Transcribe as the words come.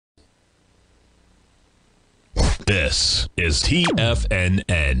This is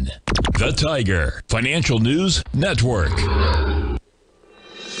TFNN, the Tiger Financial News Network.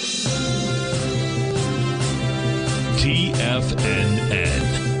 TFNN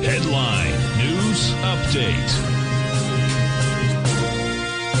Headline News Update.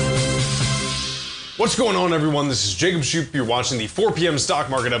 What's going on, everyone? This is Jacob Shoup. You're watching the 4 p.m. stock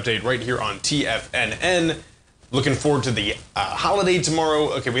market update right here on TFNN. Looking forward to the holiday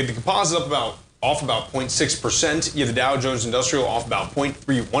tomorrow. Okay, we had the composite off about 0.6%. You have the Dow Jones Industrial off about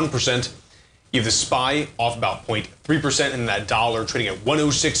 0.31%. You have the SPY off about 0.3%, and that dollar trading at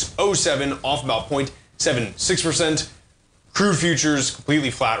 106.07 off about 0.76%. Crude futures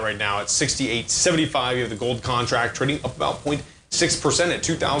completely flat right now at 68.75. You have the gold contract trading up about 0.6% at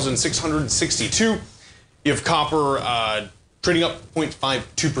 2,662. You have copper trading up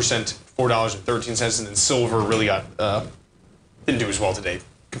 0.52%, $4.13, and then silver really didn't do as well today,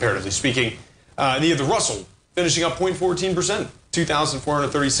 comparatively speaking. Then you have the Russell finishing up 0.14%,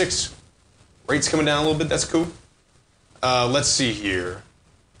 2,436. Rates coming down a little bit. That's cool. Let's see here.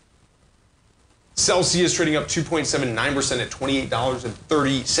 Celsius trading up 2.79% at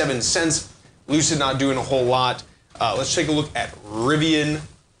 $28.37. Lucid not doing a whole lot. Let's take a look at Rivian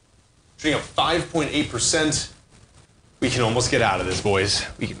trading up 5.8%. We can almost get out of this, boys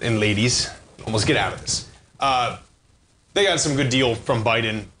and ladies. Almost get out of this. They got some good deal from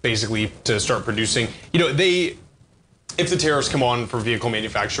Biden, basically, to start producing. You know, if the tariffs come on for vehicle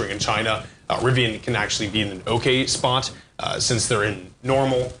manufacturing in China, Rivian can actually be in an okay spot since they're in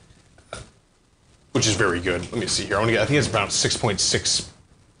normal, which is very good. Let me see here. I think it's about 6.6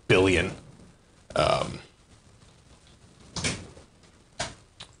 billion.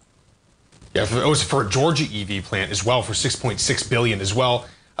 Yeah, for a Georgia EV plant as well, for 6.6 billion as well.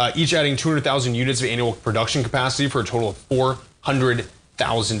 Each adding 200,000 units of annual production capacity for a total of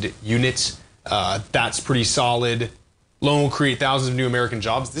 400,000 units. That's pretty solid. Loan will create thousands of new American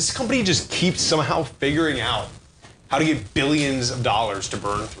jobs. This company just keeps somehow figuring out how to get billions of dollars to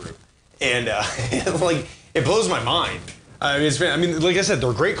burn through. And like, it blows my mind. I mean, like I said,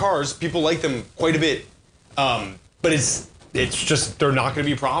 they're great cars. People like them quite a bit. But it's just, they're not going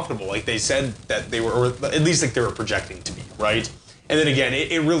to be profitable like they said that they were, or at least like they were projecting to be, right? And then again,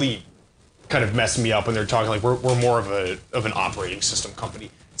 it really kind of messed me up when they're talking like we're more of an operating system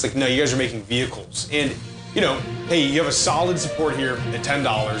company. It's like, no, you guys are making vehicles. And, you know, hey, you have a solid support here at $10.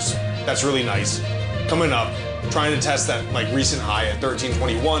 That's really nice. Coming up, trying to test that like recent high at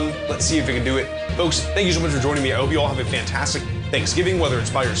 13.21. Let's see if we can do it. Folks, thank you so much for joining me. I hope you all have a fantastic Thanksgiving, whether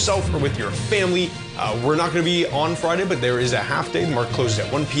it's by yourself or with your family. We're not going to be on Friday, but there is a half day. The market closes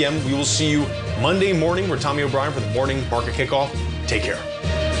at 1 p.m. We will see you Monday morning. We're Tommy O'Brien for the morning market kickoff. Take care.